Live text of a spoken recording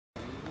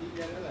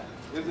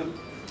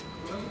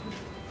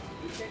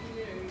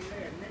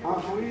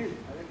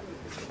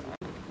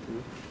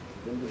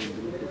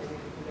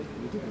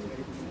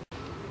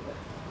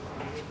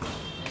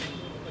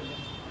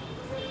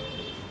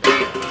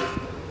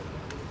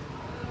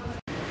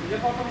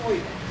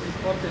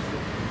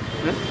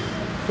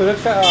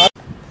സുരക്ഷ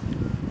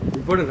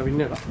റിപ്പോർട്ട് ഉണ്ടോ?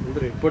 പിന്നീടാ എന്ത്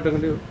റിപ്പോർട്ട്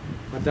അങ്ങനെ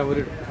മറ്റേ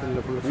ഒരു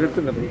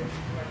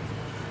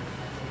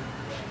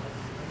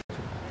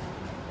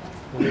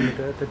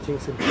ടച്ചിങ്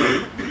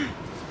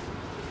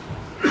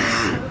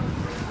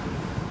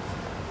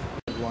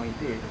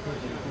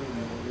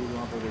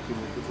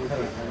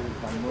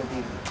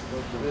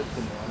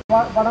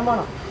പണം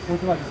വേണം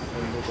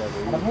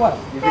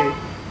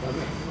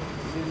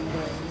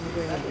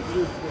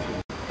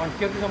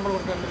പണിക്കർക്ക് ശമ്പളം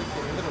കൊടുക്കാൻ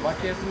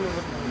ബാക്കി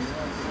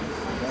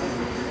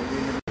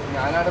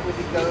ഞാനവിടെ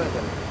പറ്റിക്കാതെ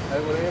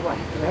അത് കുറേ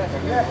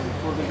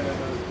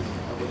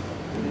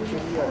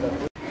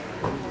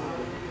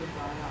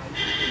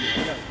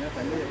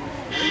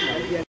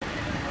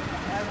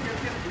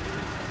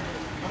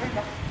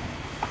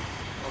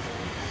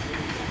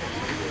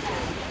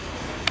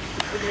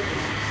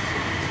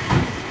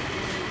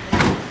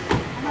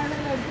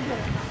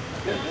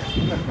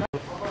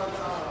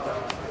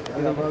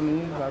നീ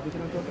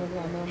ബാബിച്ചിനോട്ടൊക്കെ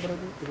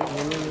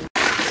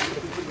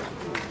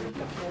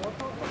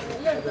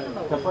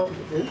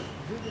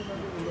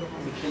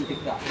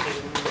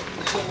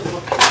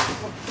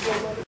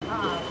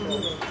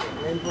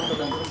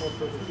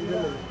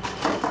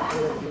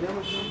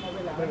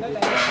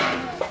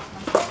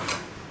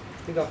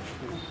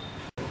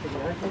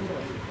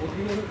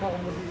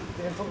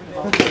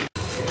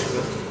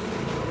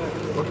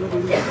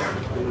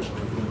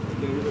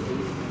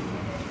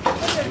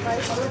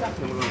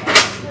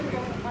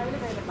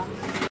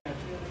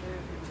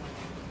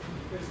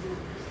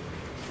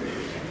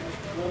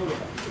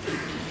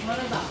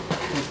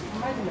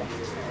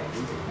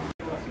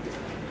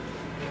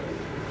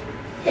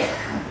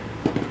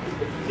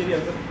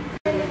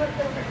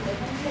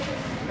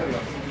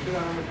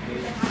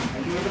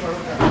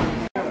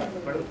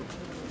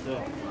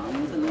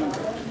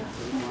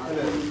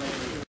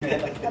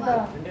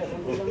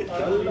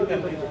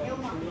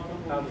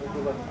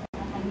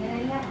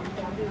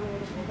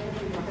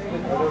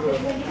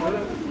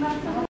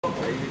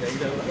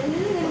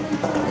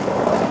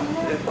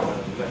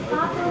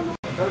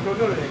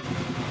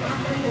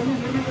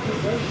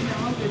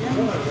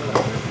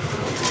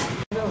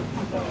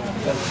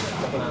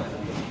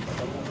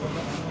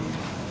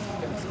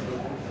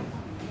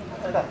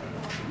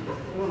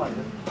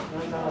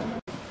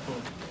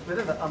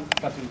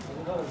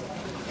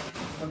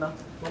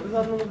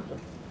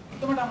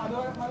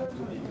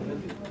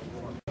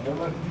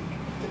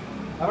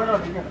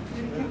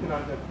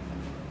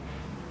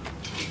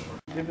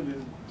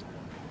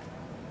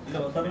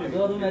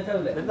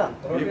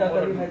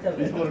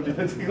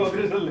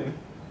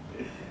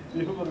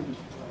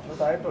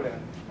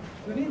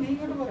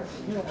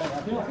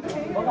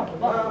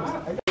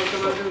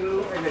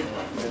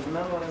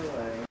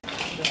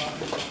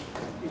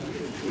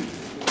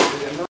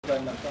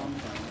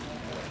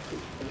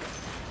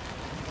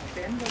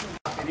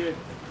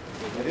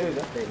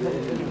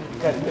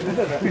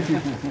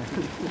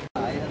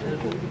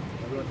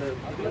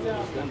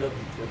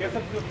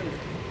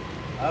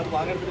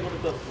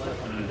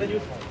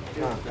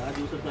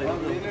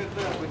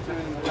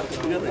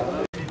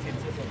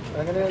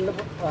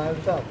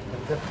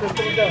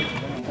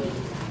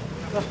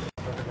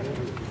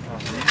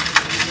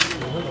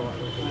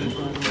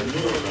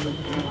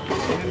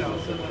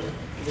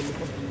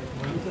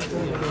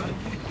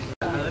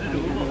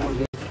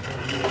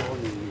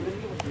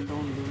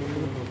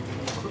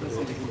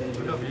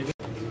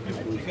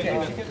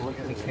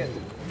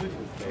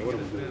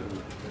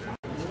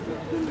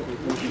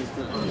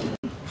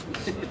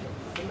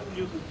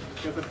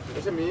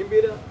പക്ഷെ മീൻ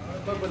പീര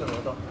കുഴപ്പമില്ല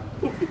കേട്ടോ.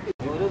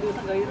 ഓരോ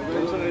ദിവസം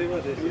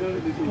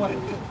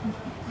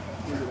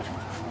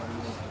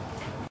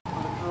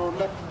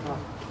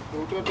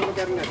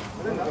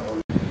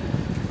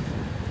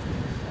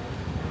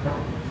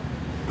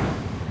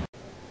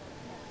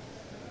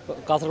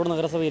കാസർഗോഡ്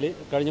നഗരസഭയിൽ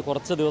കഴിഞ്ഞ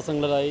കുറച്ച്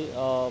ദിവസങ്ങളിലായി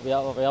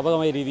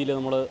വ്യാപകമായ രീതിയിൽ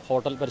നമ്മൾ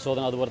ഹോട്ടൽ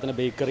പരിശോധന, അതുപോലെ തന്നെ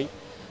ബേക്കറി,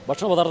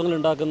 ഭക്ഷണ പദാർത്ഥങ്ങൾ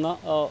ഉണ്ടാക്കുന്ന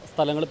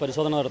സ്ഥലങ്ങൾ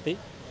പരിശോധന നടത്തി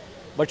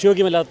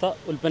ഭക്ഷ്യയോഗ്യമല്ലാത്ത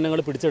ഉൽപ്പന്നങ്ങൾ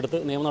പിടിച്ചെടുത്ത്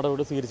നിയമ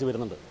നടപടി സ്വീകരിച്ച്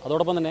വരുന്നുണ്ട്.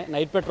 അതോടൊപ്പം തന്നെ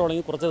നൈറ്റ്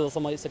പെട്രോളിംഗ് കുറച്ച്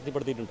ദിവസമായി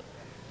ശക്തിപ്പെടുത്തിയിട്ടുണ്ട്.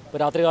 ഇപ്പോൾ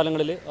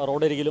രാത്രികാലങ്ങളിൽ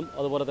റോഡരികിലും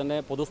അതുപോലെ തന്നെ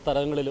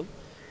പൊതുസ്ഥലങ്ങളിലും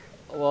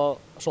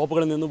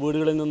ഷോപ്പുകളിൽ നിന്നും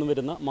വീടുകളിൽ നിന്നും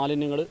വരുന്ന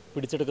മാലിന്യങ്ങൾ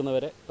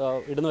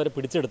ഇടുന്നവരെ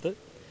പിടിച്ചെടുത്ത്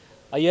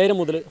 5000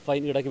 മുതൽ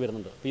ഫൈൻ ഈടാക്കി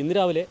വരുന്നുണ്ട്. അപ്പോൾ ഇന്ന്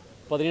രാവിലെ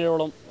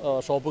 17ഓളം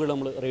ഷോപ്പുകൾ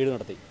നമ്മൾ റെയ്ഡ്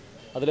നടത്തി.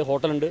 അതിൽ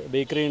ഹോട്ടലുണ്ട്,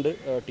 ബേക്കറി ഉണ്ട്,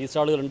 ടീ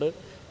സ്റ്റാളുകളുണ്ട്,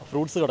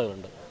 ഫ്രൂട്ട്സ്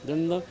കടകളുണ്ട്. ഇതിൽ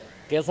നിന്ന്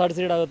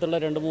KSRTCയുടെ അകത്തുള്ള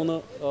 2-3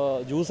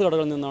 ജ്യൂസ്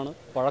കടകളിൽ നിന്നാണ്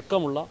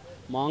പഴക്കമുള്ള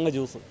മാങ്ങ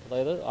ജ്യൂസ്,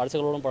 അതായത്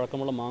ആഴ്ചകളോളം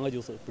പഴക്കമുള്ള മാങ്ങ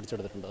ജ്യൂസ്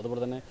പിടിച്ചെടുത്തിട്ടുണ്ട്.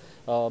 അതുപോലെ തന്നെ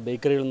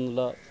ബേക്കറിയിൽ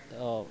നിന്നുള്ള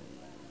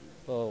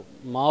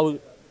മാവ്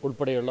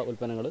ഉൾപ്പെടെയുള്ള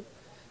ഉൽപ്പന്നങ്ങൾ,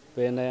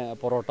 പിന്നെ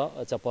പൊറോട്ട,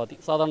 ചപ്പാത്തി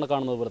സാധാരണ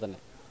കാണുന്നത് പോലെ തന്നെ.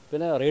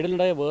 പിന്നെ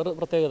റെയ്ഡിലുണ്ടായ വേറെ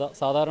പ്രത്യേകത,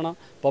 സാധാരണ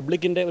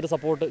പബ്ലിക്കിൻ്റെ ഒരു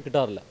സപ്പോർട്ട്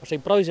കിട്ടാറില്ല. പക്ഷേ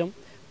ഇപ്രാവശ്യം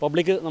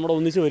പബ്ലിക് നമ്മുടെ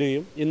ഒന്നിച്ച്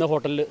വരികയും ഇന്ന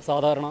ഹോട്ടലിൽ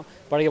സാധാരണ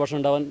പഴകിയ ഭക്ഷണം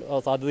ഉണ്ടാവാൻ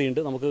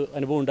സാധ്യതയുണ്ട്, നമുക്ക്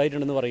അനുഭവം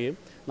ഉണ്ടായിട്ടുണ്ടെന്ന് പറയുകയും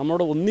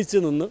നമ്മളോട് ഒന്നിച്ച്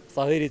നിന്ന്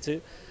സഹകരിച്ച്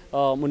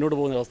മുന്നോട്ട്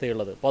പോകുന്ന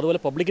അവസ്ഥയുള്ളത്. അപ്പോൾ അതുപോലെ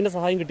പബ്ലിക്കിൻ്റെ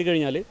സഹായം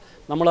കിട്ടിക്കഴിഞ്ഞാൽ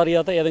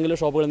നമ്മളറിയാത്ത ഏതെങ്കിലും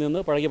ഷോപ്പുകളിൽ നിന്ന്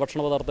പഴകിയ ഭക്ഷണ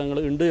പദാർത്ഥങ്ങൾ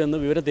ഉണ്ട് എന്ന്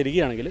വിവരം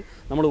തരികയാണെങ്കിൽ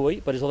നമ്മൾ പോയി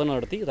പരിശോധന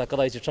നടത്തി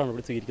തക്കതായ ശിക്ഷ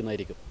നടപടി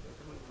സ്വീകരിക്കുന്നതായിരിക്കും.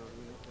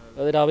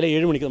 അത് രാവിലെ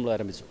 7 മണിക്ക് നമ്മൾ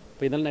ആരംഭിച്ചു.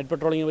 അപ്പോൾ ഇന്നലെ നൈറ്റ്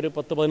പെട്രോളിംഗ് ഒരു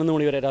 10-11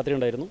 മണി വരെ രാത്രി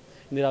ഉണ്ടായിരുന്നു.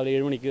 ഇന്ന് രാവിലെ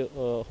 7 മണിക്ക്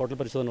ഹോട്ടൽ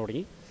പരിശോധന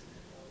തുടങ്ങി.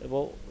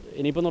 ഇപ്പോൾ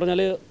ഇനിയിപ്പോൾ എന്ന്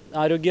പറഞ്ഞാൽ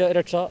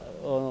ആരോഗ്യരക്ഷ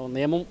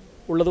നിയമം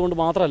ഉള്ളതുകൊണ്ട്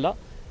മാത്രമല്ല,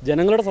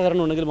 ജനങ്ങളുടെ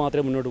സഹകരണം ഉണ്ടെങ്കിൽ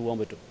മാത്രമേ മുന്നോട്ട് പോകാൻ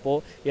പറ്റൂ. ഇപ്പോൾ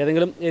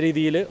ഏതെങ്കിലും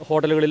രീതിയിൽ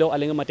ഹോട്ടലുകളിലോ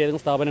അല്ലെങ്കിൽ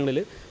മറ്റേതെങ്കിലും സ്ഥാപനങ്ങളിൽ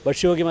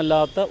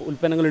ഭക്ഷ്യയോഗ്യമല്ലാത്ത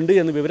ഉൽപ്പന്നങ്ങളുണ്ട്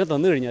എന്ന് വിവരം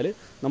തന്നു കഴിഞ്ഞാൽ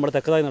നമ്മൾ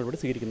തക്കതായ നടപടി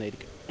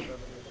സ്വീകരിക്കുന്നതായിരിക്കും.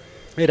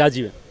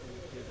 രാജീവൻ,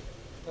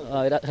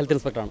 ഹെൽത്ത്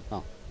ഇൻസ്പെക്ടറാണ്.